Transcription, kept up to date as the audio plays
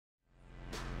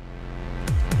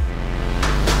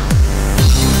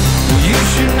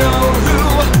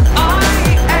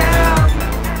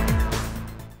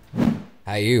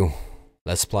Hey you,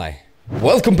 let's play.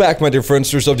 Welcome back, my dear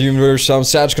friendsters of the universe. I'm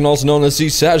Sag, also known as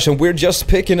Sag, and we're just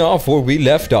picking off where we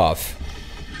left off.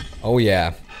 Oh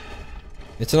yeah.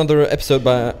 It's another episode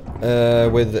by,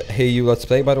 with Hey You, Let's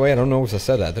Play, by the way. I don't know if I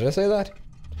said that. Did I say that?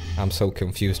 I'm so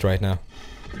confused right now.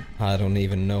 I don't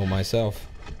even know myself.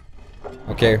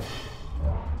 Okay.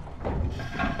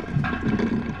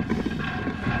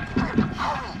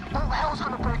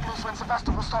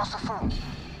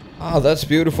 Ah, that's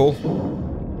beautiful.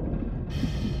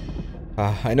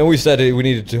 I know we said we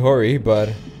needed to hurry, but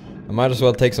I might as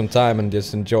well take some time and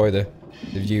just enjoy the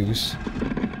views.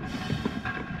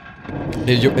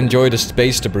 Did you enjoy the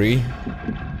space debris?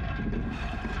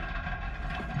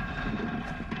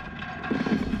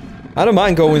 I don't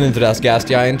mind going into that gas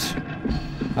giant.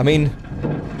 I mean,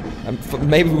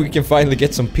 maybe we can finally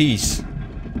get some peace.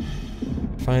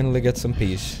 Finally get some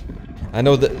peace. I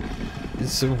know that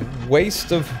it's a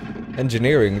waste of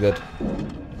engineering that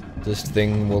this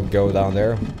thing will go down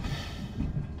there.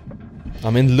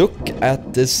 I mean, look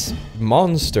at this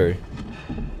monster.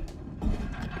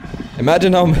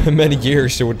 Imagine how many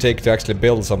years it would take to actually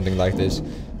build something like this.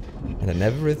 And then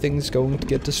everything's going to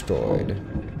get destroyed.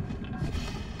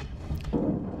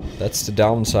 That's the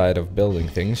downside of building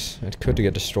things. It could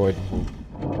get destroyed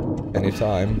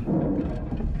anytime.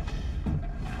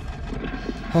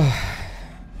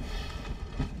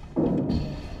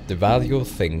 The value of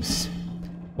things.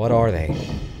 What are they?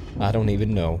 I don't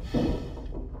even know.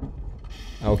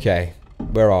 Okay,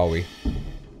 where are we?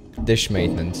 Dish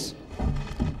maintenance.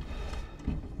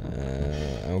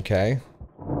 Okay.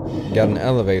 Got an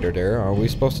elevator there. Are we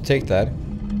supposed to take that?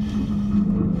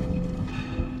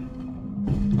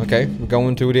 Okay, we're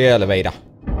going to the elevator.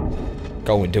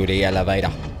 Going to the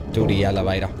elevator. To the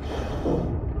elevator.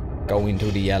 Going to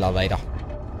the elevator.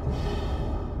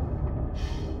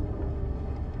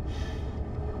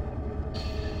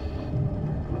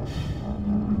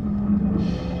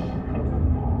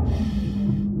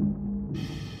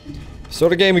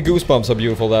 Sort of gave me goosebumps how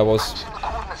beautiful that was.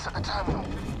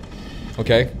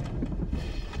 Okay.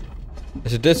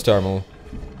 Is it this terminal?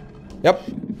 Yep.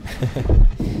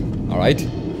 Alright.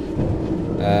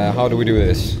 How do we do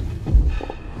this?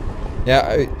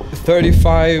 Yeah,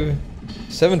 35...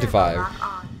 75.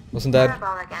 Wasn't that...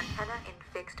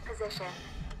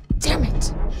 Damn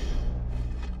it!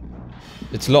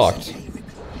 It's locked.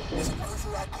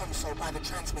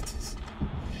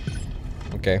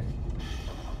 Okay.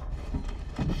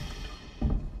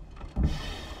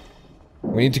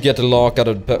 We need to get the lock out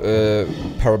of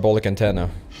parabolic antenna.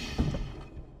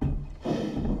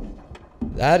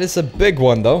 That is a big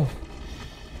one, though.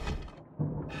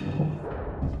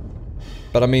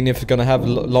 But I mean, if you're gonna have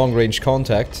long-range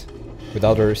contact with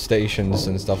other stations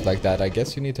and stuff like that, I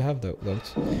guess you need to have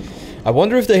those. I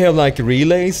wonder if they have like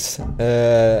relays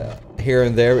here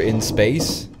and there in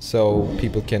space, so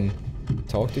people can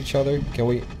talk to each other. Can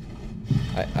we?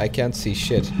 I can't see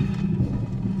shit.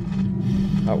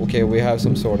 Okay, we have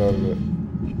some sort of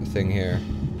thing here.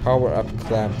 Power up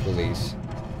clamp release.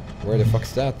 Where the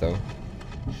fuck's that, though?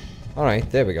 Alright,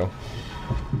 there we go.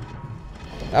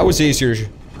 That was easier.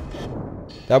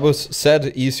 That was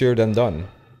said easier than done.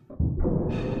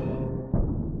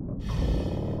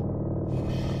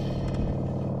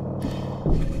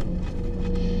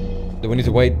 Do we need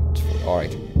to wait?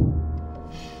 Alright.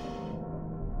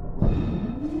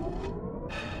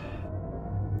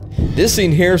 This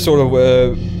scene here sort of,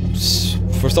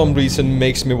 for some reason,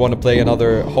 makes me want to play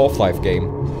another Half-Life game.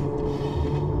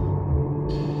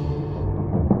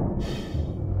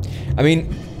 I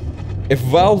mean, if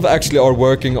Valve actually are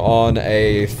working on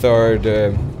a third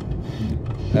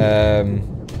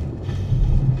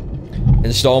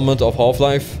installment of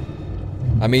Half-Life,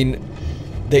 I mean,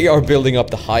 they are building up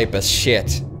the hype as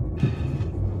shit.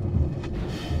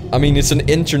 I mean, it's an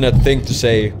internet thing to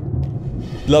say,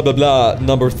 blah blah blah,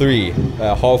 number 3,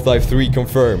 Half-Life 3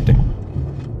 confirmed.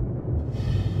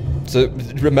 So,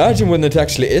 imagine when it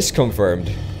actually is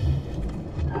confirmed.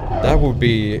 That would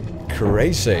be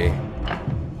crazy.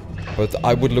 But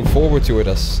I would look forward to it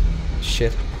as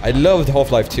shit. I loved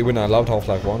Half-Life 2 and I loved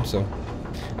Half-Life 1, so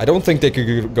I don't think they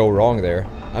could go wrong there.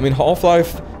 I mean,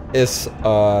 Half-Life is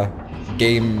a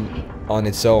game on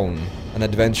its own, an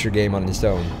adventure game on its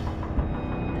own.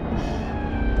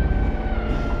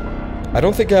 I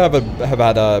don't think I have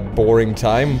had a boring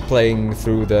time playing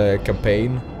through the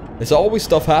campaign. There's always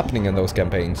stuff happening in those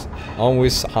campaigns.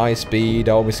 Always high speed,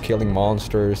 always killing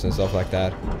monsters and stuff like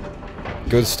that.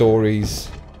 Good stories.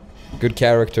 Good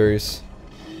characters.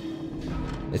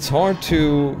 It's hard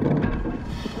to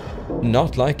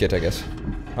not like it, I guess.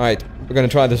 Alright, we're gonna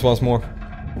try this once more.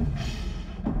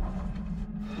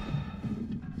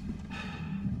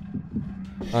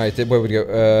 Alright, where would we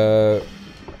go?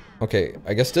 Okay,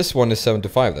 I guess this one is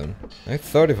 75 then. Right,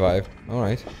 35.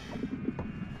 Alright.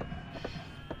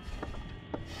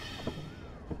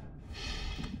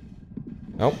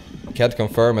 Nope. Can't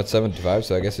confirm at 75,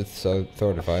 so I guess it's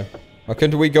 35. Why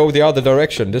couldn't we go the other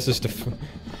direction? This is the...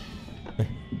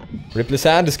 Ripley's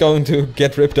hand is going to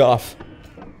get ripped off.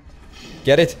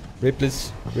 Get it?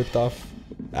 Ripley's ripped off.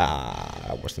 Ah,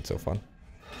 that wasn't so fun.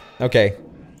 Okay.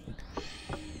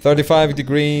 35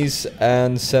 degrees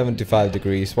and 75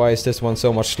 degrees. Why is this one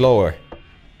so much slower?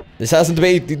 This doesn't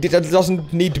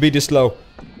need to be this slow.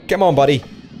 Come on, buddy.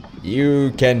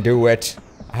 You can do it.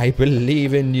 I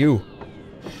believe in you.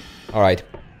 Alright.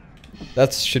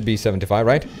 That should be 75,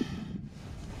 right?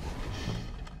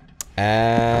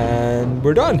 And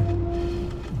we're done.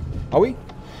 Are we?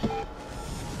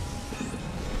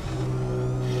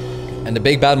 And the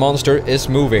big bad monster is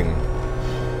moving.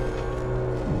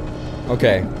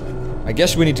 Okay. I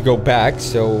guess we need to go back,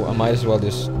 so I might as well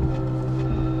just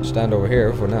stand over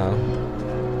here for now.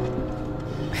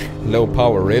 Low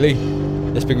power, really?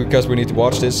 Just because we need to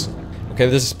watch this? Okay,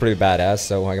 this is pretty badass,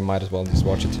 so I might as well just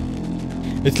watch it.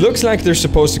 It looks like there's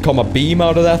supposed to come a beam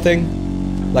out of that thing.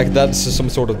 Like that's some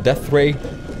sort of death ray.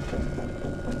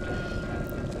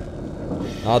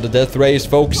 Ah, the death ray is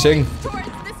focusing. Torrance,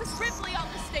 this is Ripley on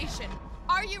the station.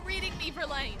 Are you reading me,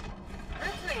 Verlaine?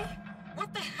 Ripley,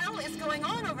 what the hell is going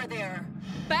on over there?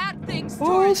 Bad things,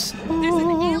 Torrance. There's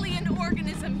an alien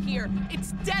organism here.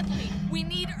 It's deadly. We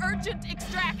need urgent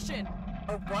extraction.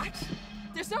 A what?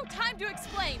 There's no time to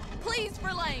explain. Please,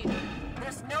 Verlaine.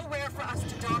 There's nowhere for us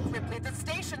to dock, Ripley. The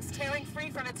station's tearing free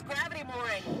from its gravity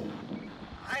mooring.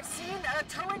 I've seen a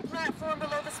towing platform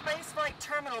below the spaceflight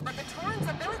terminal, but the Torrance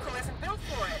umbilical isn't built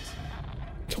for it.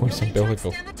 Torrance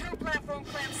umbilical. Extend the tow platform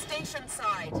clamp station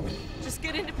side. Just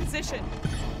get into position.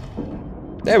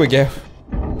 There we go.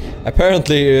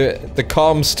 Apparently, the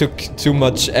comms took too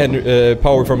much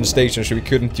power from the station, so we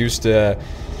couldn't use the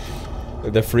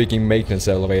freaking maintenance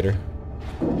elevator.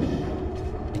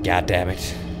 God damn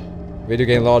it. Video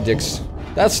game logics.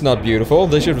 That's not beautiful.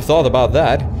 They should have thought about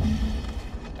that.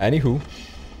 Anywho.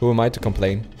 Who am I to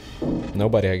complain?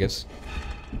 Nobody, I guess.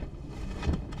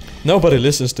 Nobody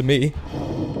listens to me.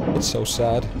 It's so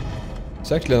sad.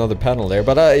 There's actually another panel there,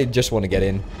 but I just want to get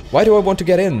in. Why do I want to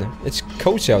get in? It's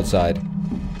cozy outside.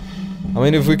 I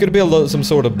mean, if we could build some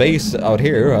sort of base out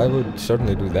here, I would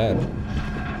certainly do that.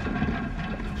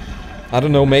 I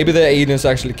don't know, maybe the aliens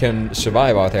actually can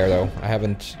survive out there, though. I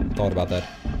haven't thought about that.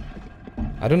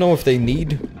 I don't know if they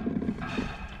need...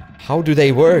 How do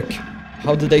they work?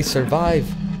 How do they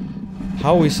survive?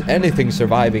 How is anything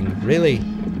surviving, really?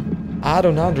 I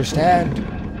don't understand.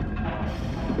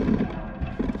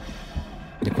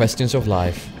 The questions of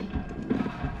life.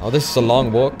 Oh, this is a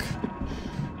long walk.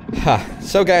 Ha.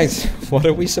 So guys, what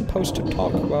are we supposed to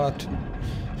talk about?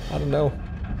 I don't know.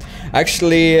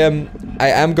 Actually, I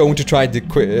am going to try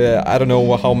the I don't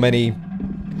know how many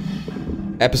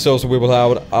episodes we will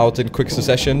have out in quick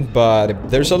succession, but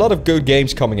there's a lot of good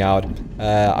games coming out.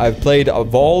 I've played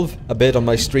Evolve a bit on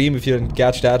my stream, if you didn't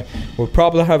catch that. We'll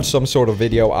probably have some sort of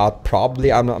video out,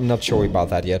 probably, I'm not sure about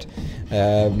that yet,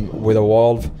 with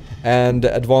Evolve. And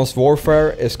Advanced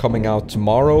Warfare is coming out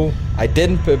tomorrow. I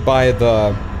didn't buy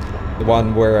the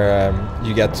one where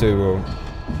you get to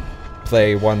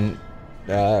play one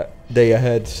day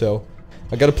ahead, so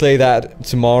I gotta play that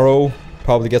tomorrow.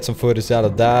 Probably get some footage out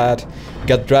of that. We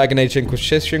got Dragon Age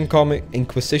Inquisition coming.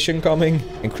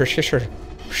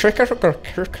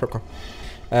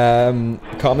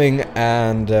 Coming,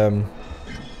 and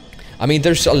I mean,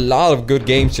 there's a lot of good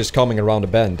games just coming around the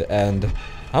bend, and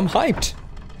I'm hyped.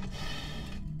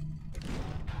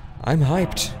 I'm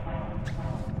hyped.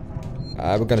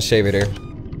 We're gonna save it here.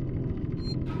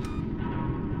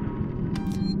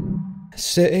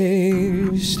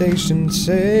 Save station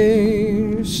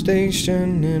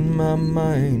in my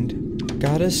mind.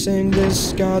 Gotta sing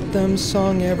this goddamn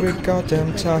song every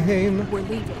goddamn time. We're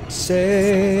leaving.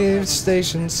 Save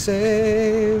station,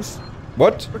 save.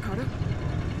 What? Ricardo?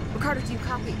 Ricardo, do you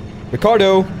copy?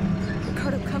 Ricardo!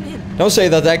 Ricardo, come in. Don't say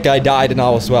that guy died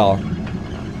now as well.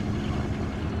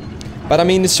 But I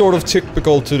mean, it's sort of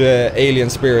typical to the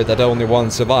alien spirit that only one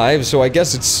survives, so I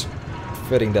guess it's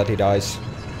fitting that he dies.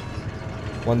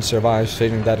 One survives,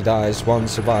 fitting that he dies. One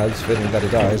survives, fitting that he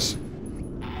dies.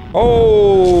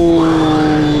 Holy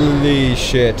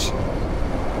shit.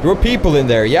 There were people in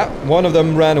there. Yeah, one of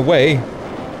them ran away.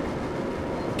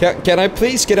 Can I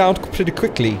please get out pretty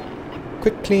quickly?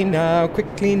 Quickly now,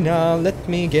 let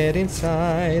me get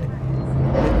inside.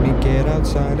 Let me get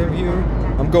outside of you.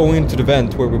 I'm going into the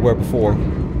vent where we were before.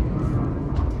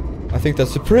 I think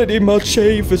that's the pretty much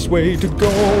safest way to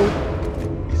go.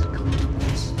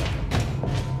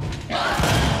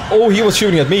 Oh, he was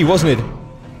shooting at me, wasn't it?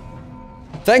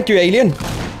 Thank you, alien.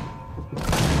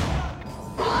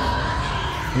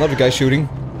 Another guy shooting.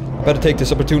 I better take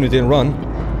this opportunity and run.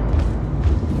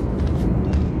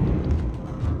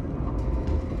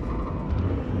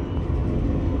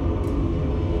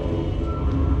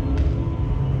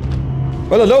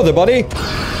 Well, hello there, buddy.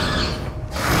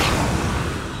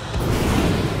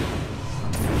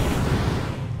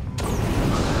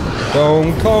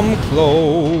 Don't come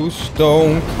close,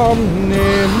 don't come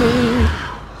near me.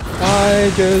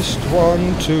 I just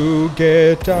want to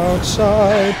get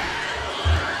outside.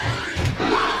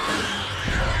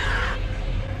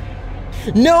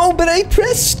 No, but I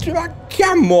pressed.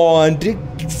 Come on,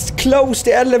 close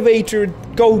the elevator,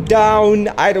 go down.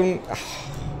 I don't.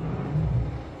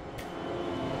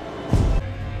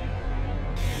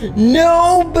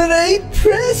 No, but I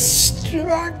pressed.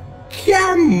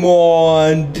 Come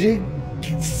on,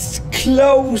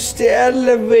 close the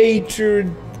elevator,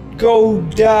 go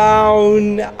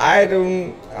down. I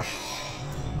don't.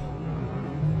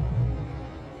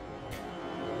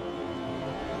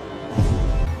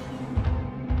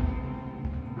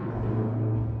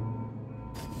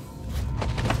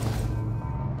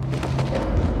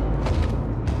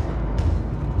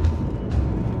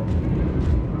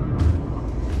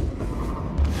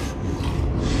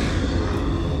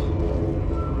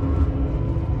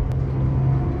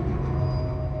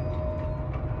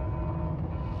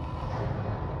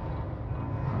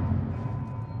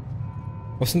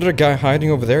 Wasn't there a guy hiding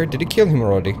over there? Did he kill him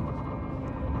already?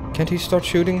 Can't he start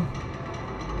shooting?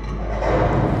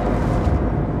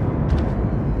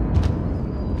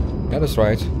 Yeah, that's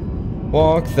right.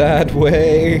 Walk that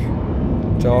way.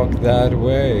 Talk that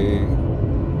way.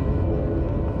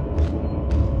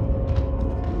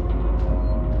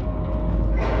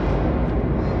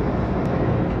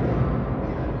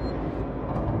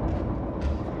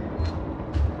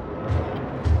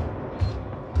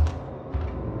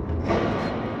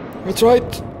 That's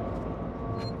right.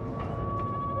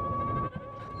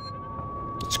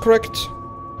 It's correct.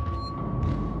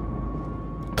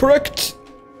 Correct.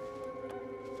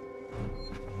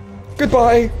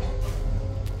 Goodbye.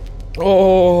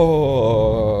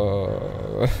 Oh.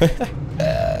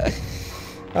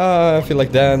 I feel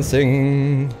like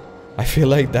dancing. I feel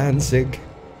like dancing.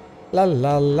 La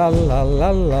la la la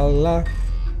la la la.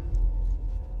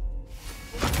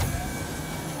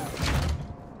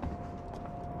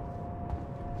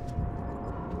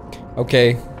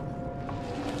 Okay.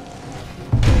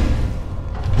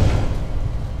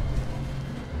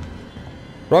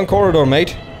 Wrong corridor,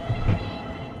 mate.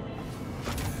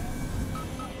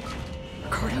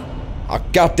 Ricardo? Oh,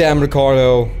 goddamn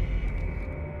Ricardo.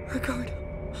 Ricardo.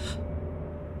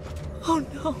 Oh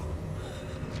no.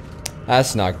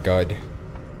 That's not good.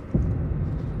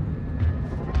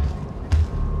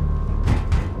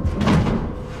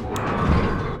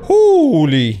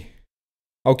 Holy.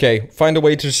 Okay, find a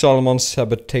way to Solomon's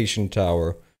habitation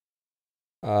tower.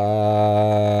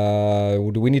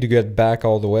 Do we need to get back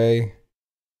all the way?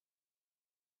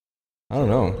 I don't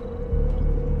know.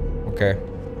 Okay.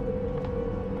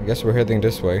 I guess we're heading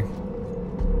this way.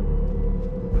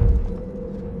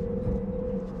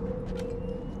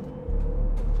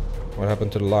 What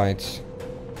happened to the lights?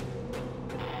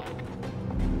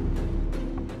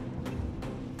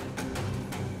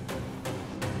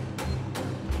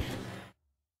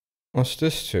 What's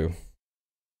this to?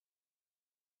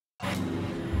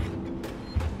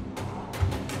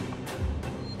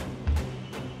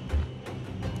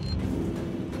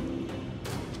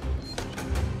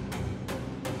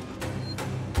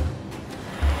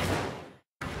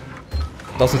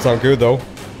 Doesn't sound good though.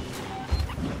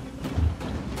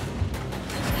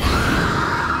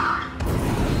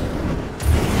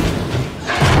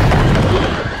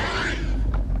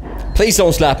 Please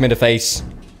don't slap me in the face.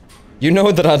 You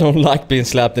know that I don't like being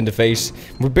slapped in the face.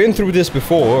 We've been through this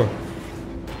before.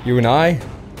 You and I.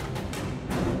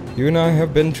 You and I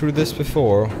have been through this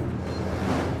before.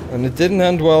 And it didn't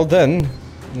end well then.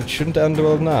 And it shouldn't end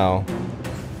well now.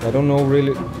 I don't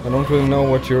really know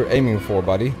what you're aiming for,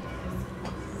 buddy.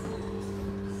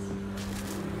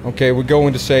 Okay, we're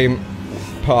going the same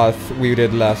path we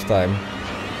did last time.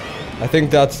 I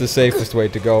think that's the safest way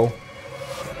to go.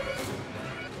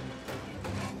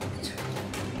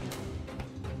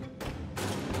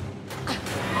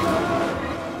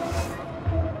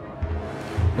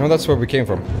 No, that's where we came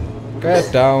from.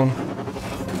 Get down.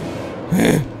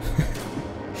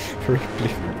 Ripley.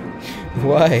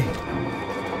 Why?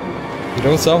 You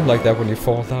don't sound like that when you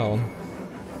fall down.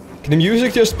 Can the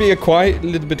music just be a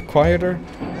little bit quieter?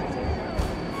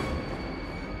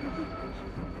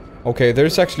 Okay,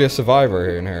 there's actually a survivor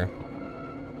here in here.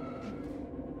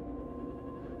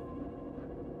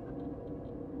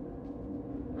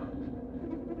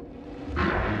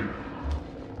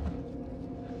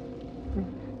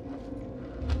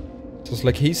 So it's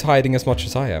like he's hiding as much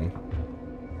as I am.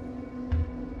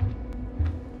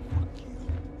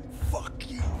 Fuck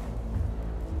you.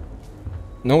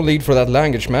 No need for that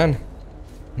language, man.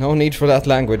 No need for that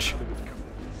language.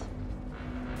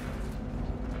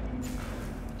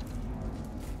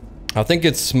 I think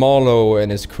it's Marlowe and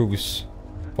his crew's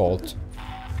fault.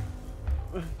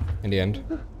 In the end.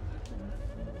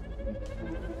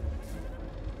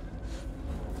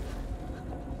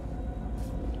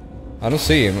 I don't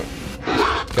see him.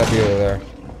 He's gotta be over there.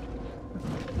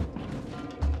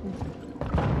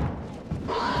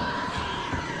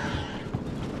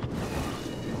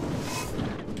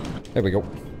 There we go.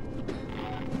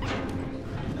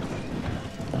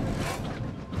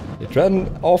 It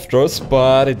ran after us,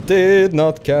 but it did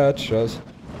not catch us.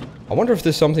 I wonder if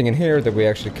there's something in here that we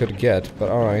actually could get, but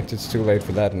alright, it's too late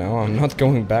for that now. I'm not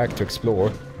going back to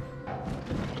explore.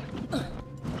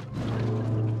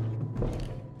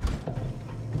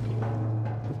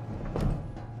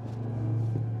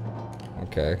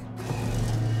 Okay.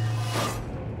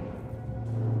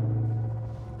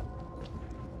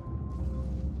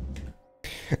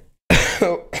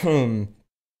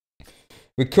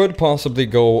 We could possibly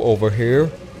go over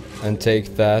here and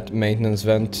take that maintenance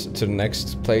vent to the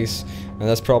next place, and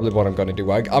that's probably what I'm gonna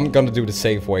do. I'm gonna do the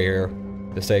safe way here,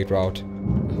 the safe route.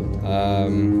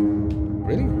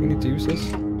 Really? We need to use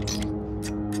this?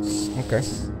 Okay.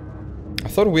 I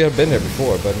thought we had been there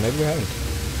before, but maybe we haven't.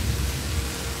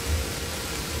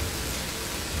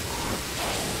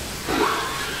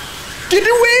 Get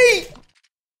away!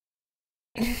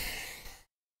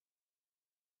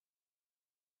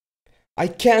 I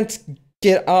can't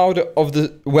get out of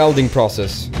the welding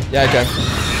process. Yeah, I can.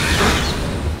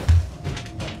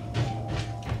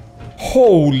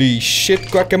 Holy shit,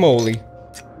 guacamole.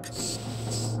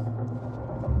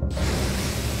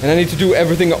 And I need to do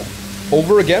everything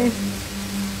over again?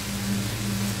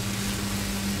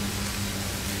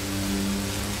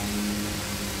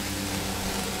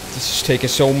 This is taking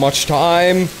so much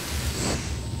time.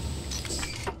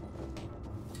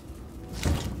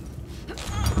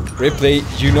 Ripley,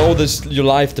 you know this, your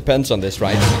life depends on this,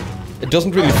 right? It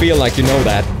doesn't really feel like you know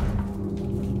that.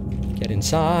 Get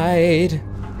inside.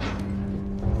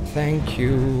 Thank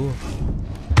you.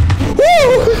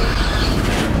 Woo!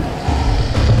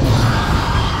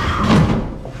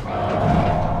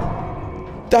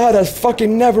 That has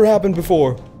fucking never happened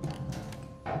before.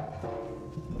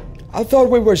 I thought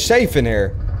we were safe in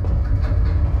here.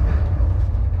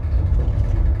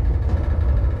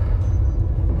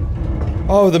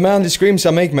 Oh, the manly screams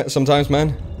I make sometimes,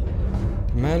 man.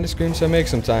 The manly screams I make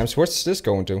sometimes. Where's this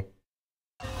going to?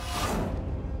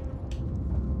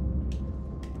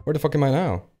 Where the fuck am I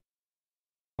now?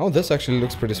 Oh, this actually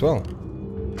looks pretty swell.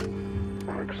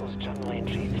 Worksel's journal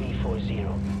entry 340.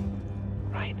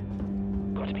 Right.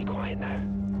 Got to be quiet now.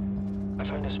 I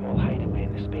found a small hideaway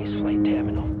in the spaceflight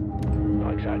terminal.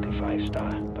 Not exactly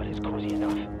 5-star, but it's cozy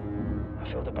enough.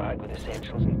 I filled a bag with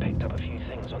essentials and picked up a few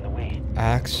things on the way.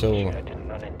 Axel. Sure I didn't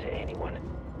run into anyone.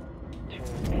 Too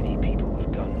many people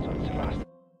with guns on Sevastopol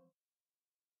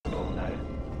now,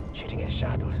 shooting at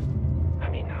shadows. I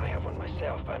mean, I have one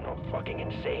myself, but I'm not fucking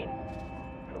insane.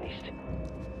 At least,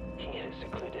 here it's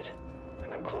secluded,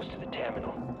 and I'm close to the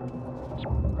terminal. So,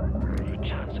 there's a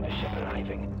chance of a ship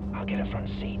arriving. I'll get a front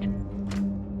seat.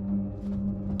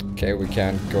 Okay, we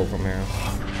can't go from here.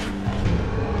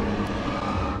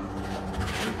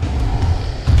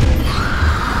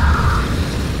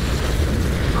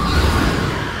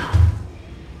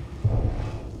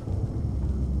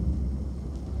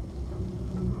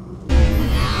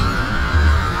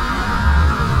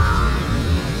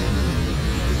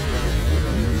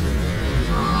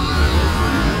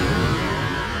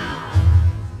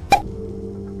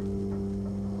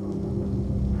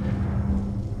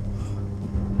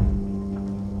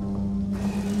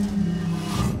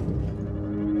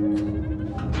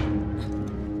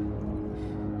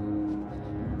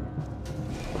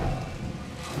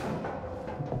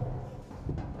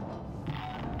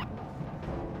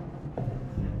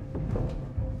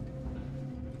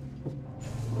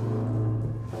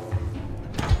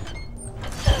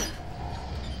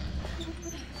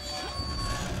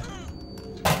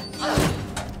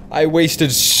 I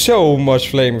wasted so much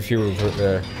flame fuel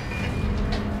there.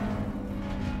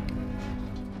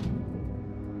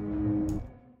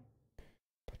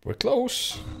 But we're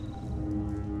close.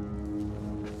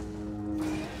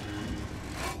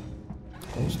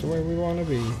 That's the way we wanna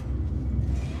be.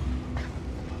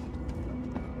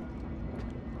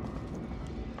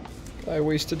 I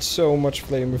wasted so much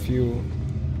flame fuel.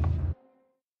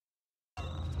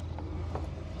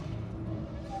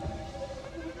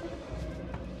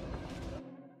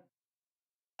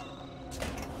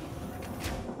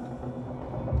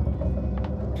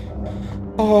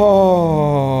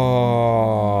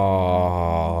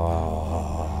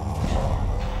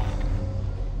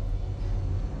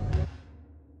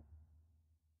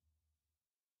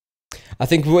 I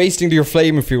think wasting your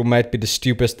flame fuel might be the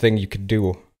stupidest thing you could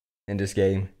do in this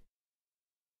game.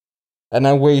 And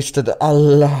I wasted a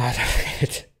lot of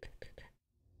it.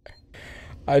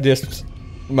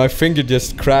 My finger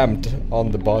just cramped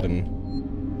on the button.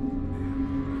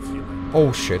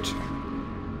 Oh shit.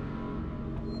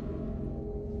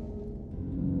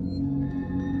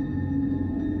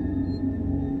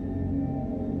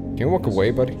 Can you walk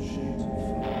away, buddy?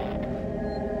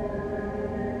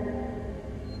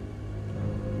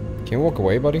 Can you walk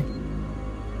away, buddy?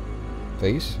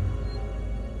 Please?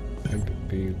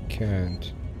 Maybe you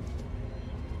can't.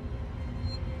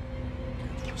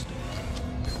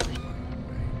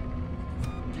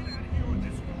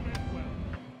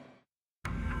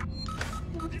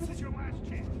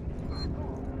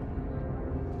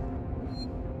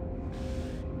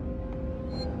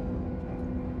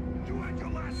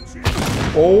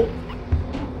 Oh!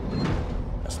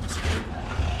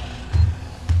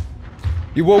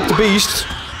 You woke the beast!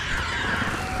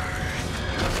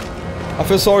 I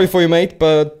feel sorry for you, mate,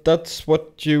 but that's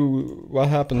what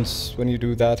happens when you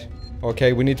do that.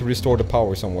 Okay, we need to restore the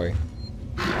power some way.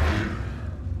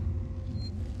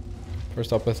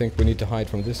 First up, I think we need to hide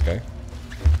from this guy.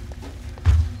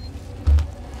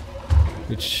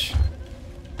 Which...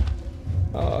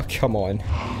 oh, come on.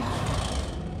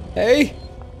 Hey!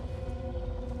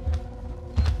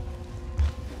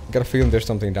 I got a feeling there's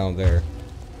something down there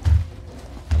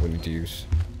we need to use.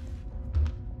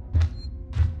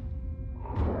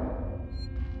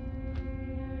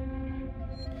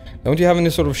 Don't you have any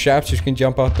sort of shafts you can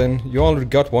jump up in? You already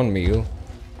got one meal.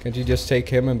 Can't you just take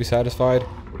him and be satisfied?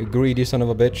 You greedy son of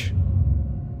a bitch.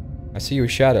 I see your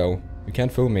shadow. You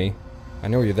can't fool me. I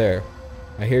know you're there.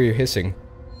 I hear you hissing.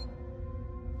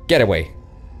 Get away.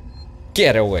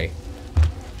 Get away.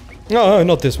 No,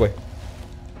 not this way.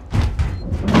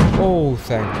 Oh,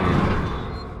 thank you.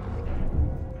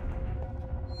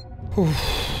 Whew.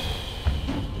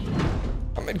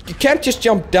 I mean, you can't just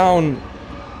jump down.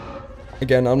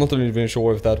 Again, I'm not even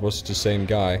sure if that was the same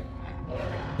guy.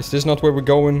 Is this not where we're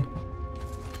going?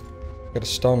 Got a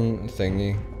stun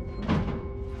thingy.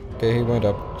 Okay, he went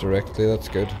up directly, that's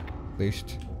good. At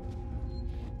least.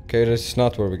 Okay, this is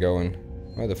not where we're going.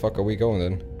 Where the fuck are we going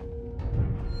then?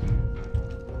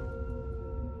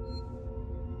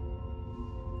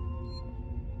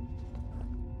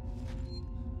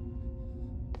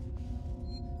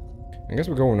 I guess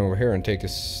we're going over here and take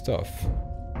his stuff.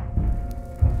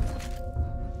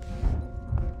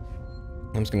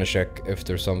 I'm just gonna check if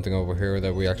there's something over here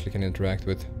that we actually can interact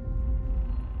with.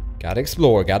 Gotta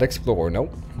explore, gotta explore.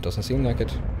 Nope, doesn't seem like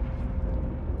it.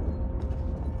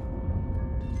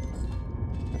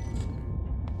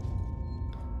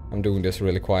 I'm doing this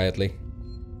really quietly.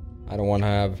 I don't want to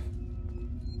have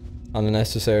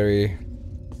unnecessary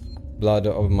blood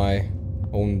of my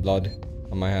own blood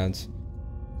on my hands.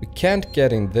 We can't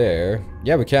get in there.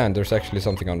 Yeah, we can. There's actually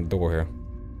something on the door here.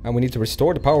 And we need to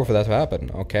restore the power for that to happen.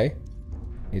 Okay.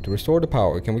 Need to restore the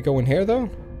power. Can we go in here though?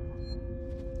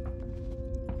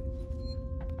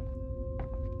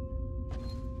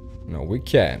 No, we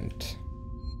can't.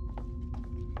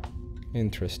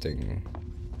 Interesting.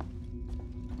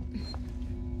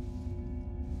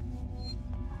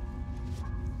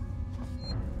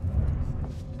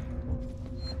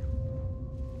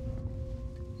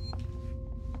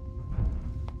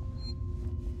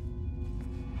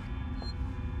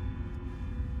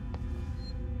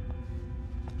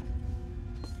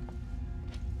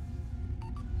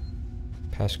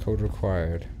 Passcode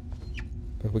required.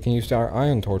 But we can use our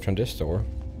iron torch on this door.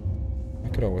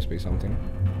 That could always be something.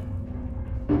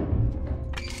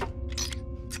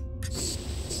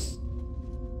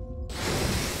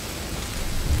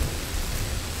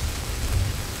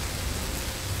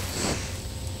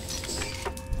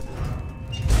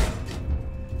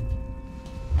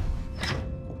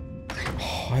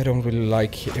 Oh, I don't really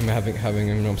like him having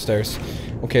him upstairs.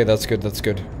 Okay, that's good, that's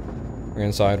good. We're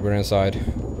inside, we're inside.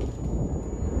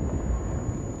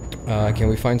 Can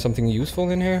we find something useful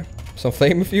in here? Some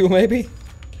flame fuel, maybe?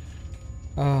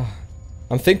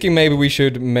 I'm thinking maybe we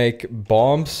should make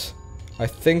bombs. I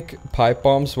think pipe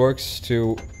bombs works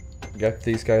to get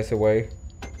these guys away.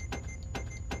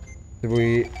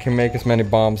 we can make as many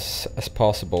bombs as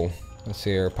possible. Let's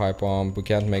see here, pipe bomb. We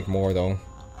can't make more though.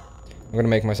 I'm gonna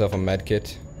make myself a med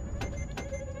kit.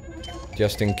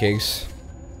 Just in case.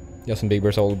 Justin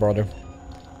Bieber's older brother.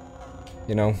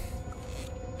 You know.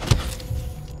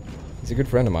 He's a good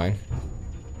friend of mine.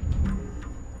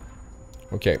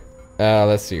 Okay.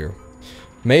 Let's see here.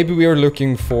 Maybe we are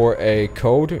looking for a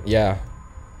code. Yeah.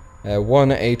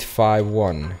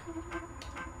 1851.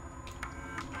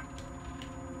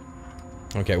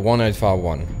 Okay,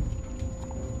 1851.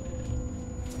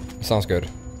 Sounds good.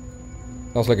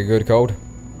 Sounds like a good code.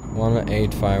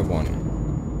 1851.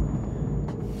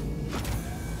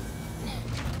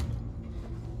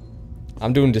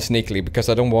 I'm doing this sneakily because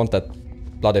I don't want that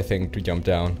bloody thing to jump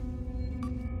down.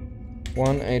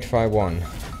 1851.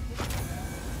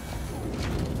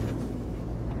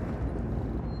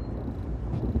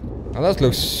 Now that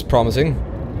looks promising.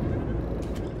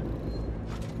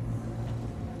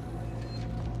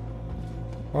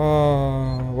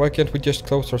 Why can't we just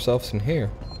close ourselves in here?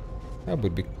 That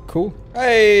would be cool.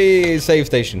 Hey, save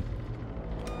station.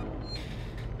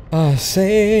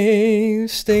 Save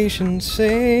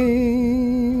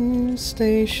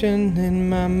station in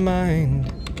my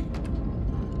mind.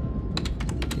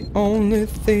 The only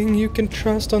thing you can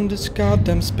trust on this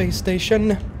goddamn space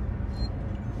station.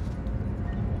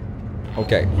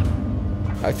 Okay.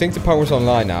 I think the power's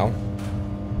online now.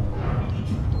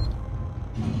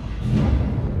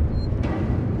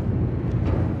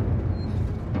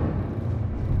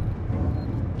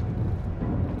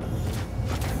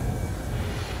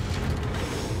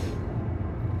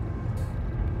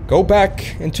 Go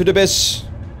back into the abyss.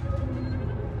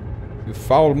 You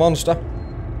foul monster.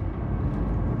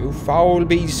 You foul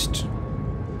beast.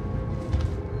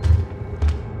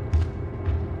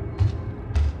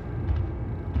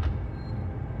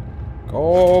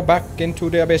 Go back into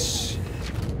the abyss.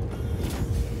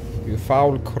 You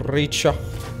foul creature.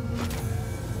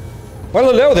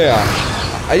 Well, hello there.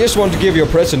 I just want to give you a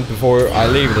present before I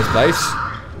leave this place.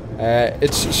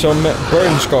 It's some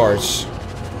burn scars.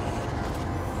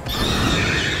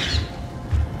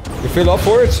 You feel up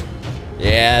for it?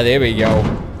 Yeah, there we go.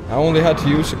 I only had to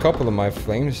use a couple of my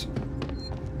flames.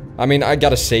 I mean, I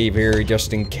gotta save here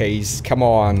just in case. Come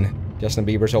on, Justin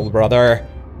Bieber's older brother.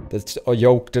 That's a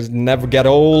yoke that never get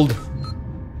old.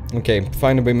 Okay,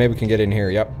 finally maybe we can get in here,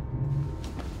 yep.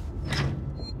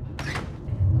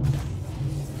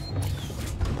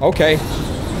 Okay.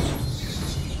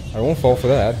 I won't fall for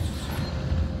that.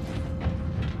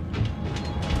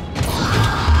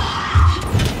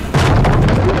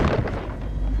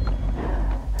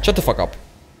 Shut the fuck up.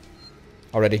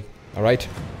 Already. Alright.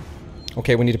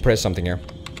 Okay, we need to press something here.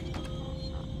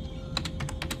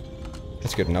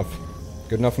 That's good enough.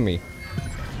 Good enough for me.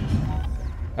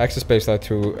 Access space light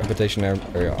through habitation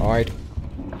area. Alright.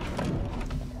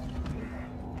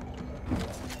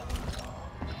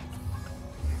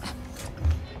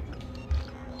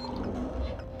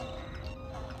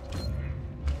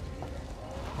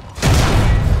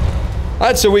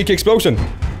 That's a weak explosion.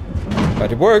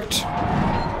 But it worked.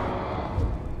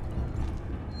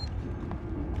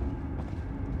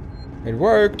 It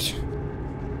worked.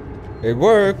 It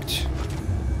worked.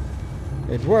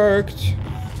 It worked.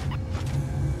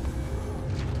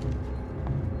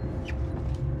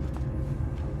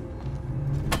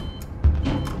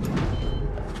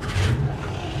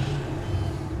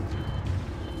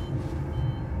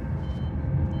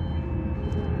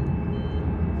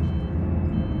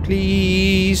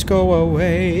 Please go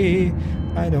away.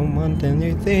 I don't want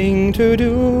anything to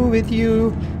do with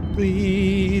you.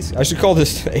 Please. I should call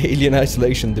this Alien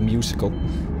Isolation the musical.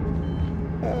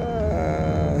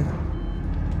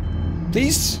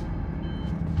 Please?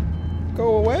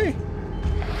 Go away?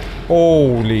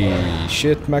 Holy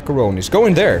shit, macaronis. Go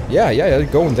in there. Yeah,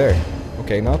 go in there.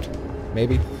 Okay, not.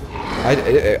 Maybe.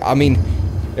 I mean,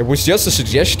 it was just a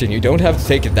suggestion. You don't have to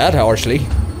take it that harshly.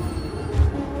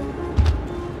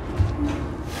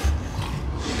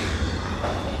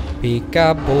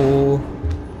 Peekaboo.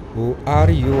 Who are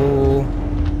you?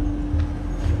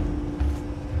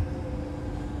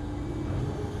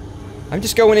 I'm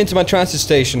just going into my transit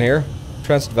station here.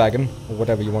 Transit wagon, or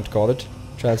whatever you want to call it.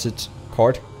 Transit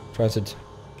cart. Transit.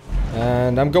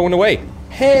 And I'm going away.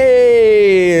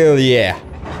 Hell yeah.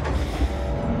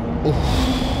 Oof.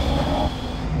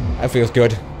 That feels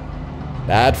good.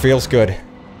 That feels good.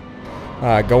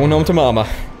 Going home to mama.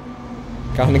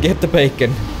 Gonna get the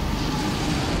bacon.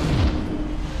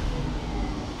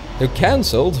 They're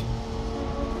cancelled?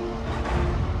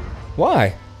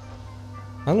 Why?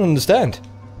 I don't understand.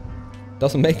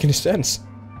 Doesn't make any sense.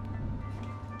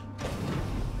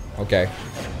 Okay.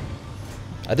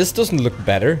 This doesn't look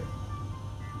better.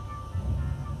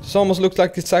 This almost looks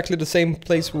like it's actually the same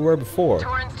place we were before.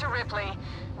 Torrens to Ripley.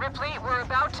 Ripley, we're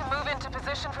about to move into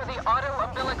position for the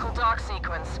auto-umbilical dock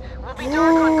sequence. We'll be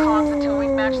dark on comms until we've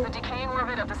matched the decaying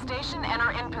orbit of the station and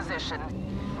are in position.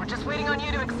 We're just waiting on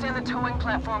you to extend the towing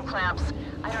platform clamps.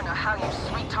 I don't know how you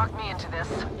sweet-talked me into this.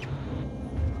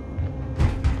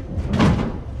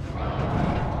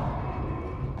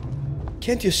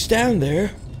 Can't you stand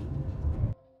there?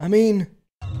 I mean,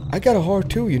 I got a heart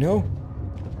too, you know?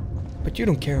 But you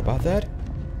don't care about that.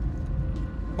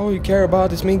 All you care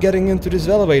about is me getting into this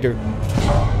elevator.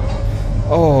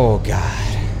 Oh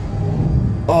god.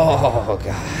 Oh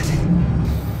god.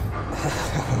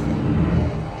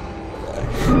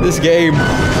 This game.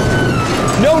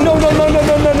 No, no, no, no, no,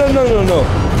 no, no, no, no, no, no.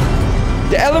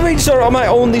 The elevators are my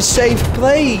only safe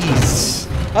place.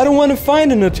 I don't want to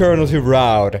find an alternative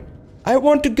route. I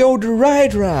want to go the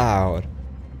right route.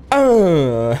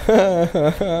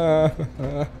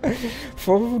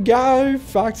 For God,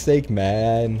 fuck's sake,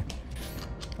 man.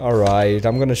 Alright,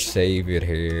 I'm gonna save it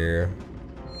here.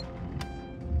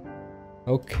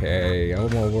 Okay,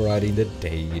 I'm overriding the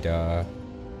data.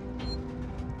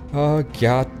 Oh,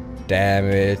 god damn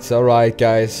it. Alright,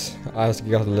 guys. I just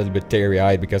got a little bit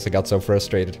teary-eyed because I got so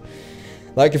frustrated.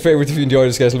 Like and favorite if you enjoyed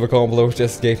this, guys, leave a comment below.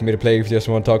 Just gave me to play if you just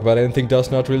want to talk about anything.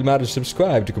 Does not really matter.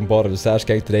 Subscribe to become part of the Stash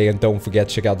Gang today, and don't forget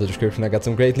to check out the description. I got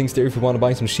some great links there if you want to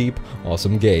buy some cheap,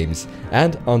 awesome games.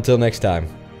 And until next time,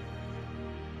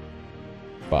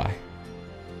 bye.